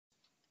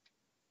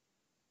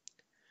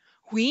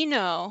We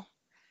know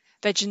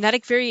that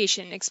genetic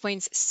variation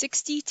explains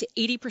 60 to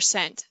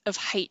 80% of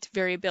height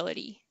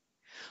variability.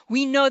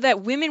 We know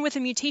that women with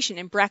a mutation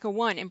in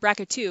BRCA1 and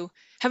BRCA2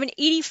 have an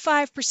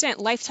 85%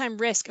 lifetime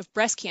risk of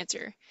breast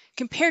cancer,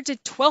 compared to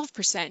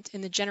 12% in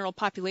the general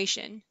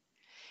population.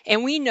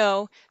 And we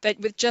know that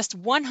with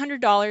just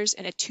 $100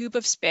 and a tube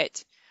of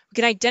spit, we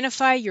can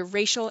identify your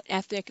racial and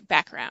ethnic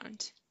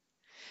background.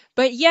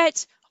 But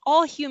yet,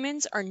 all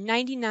humans are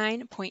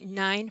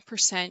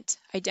 99.9%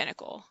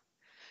 identical.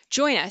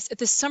 Join us at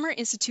the Summer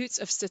Institutes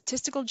of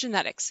Statistical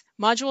Genetics,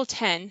 Module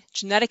 10,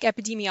 Genetic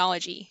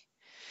Epidemiology,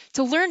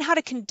 to learn how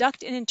to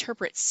conduct and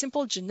interpret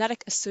simple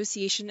genetic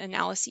association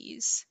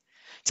analyses,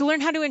 to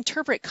learn how to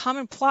interpret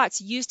common plots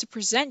used to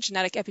present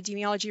genetic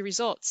epidemiology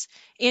results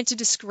and to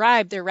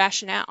describe their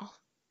rationale,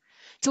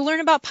 to learn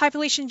about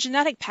population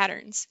genetic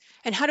patterns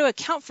and how to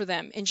account for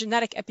them in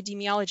genetic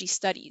epidemiology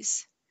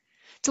studies,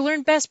 to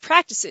learn best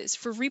practices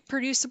for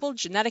reproducible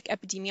genetic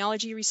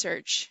epidemiology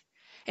research,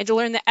 and to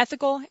learn the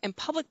ethical and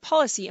public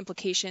policy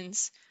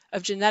implications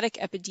of genetic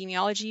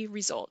epidemiology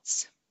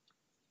results.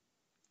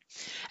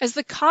 As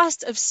the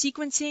cost of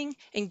sequencing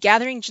and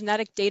gathering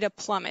genetic data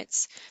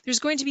plummets, there's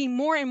going to be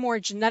more and more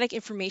genetic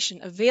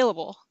information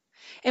available.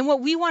 And what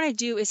we want to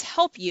do is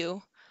help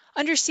you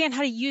understand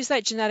how to use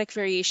that genetic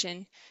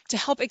variation to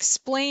help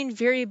explain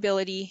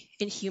variability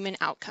in human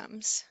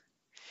outcomes.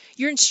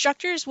 Your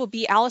instructors will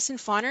be Alison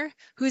Fohner,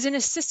 who is an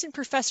assistant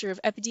professor of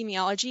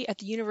epidemiology at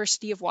the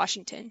University of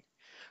Washington.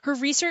 Her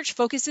research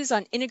focuses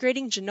on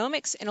integrating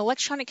genomics and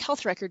electronic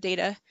health record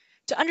data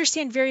to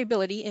understand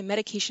variability in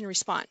medication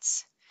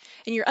response.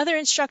 And your other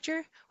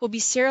instructor will be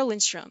Sara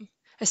Lindstroem,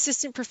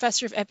 assistant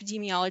professor of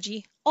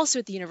epidemiology, also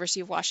at the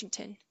University of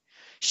Washington.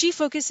 She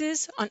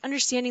focuses on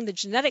understanding the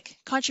genetic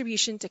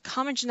contribution to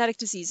common genetic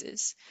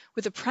diseases,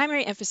 with a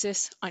primary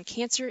emphasis on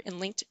cancer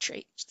and linked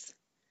traits.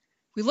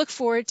 We look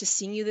forward to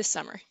seeing you this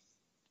summer.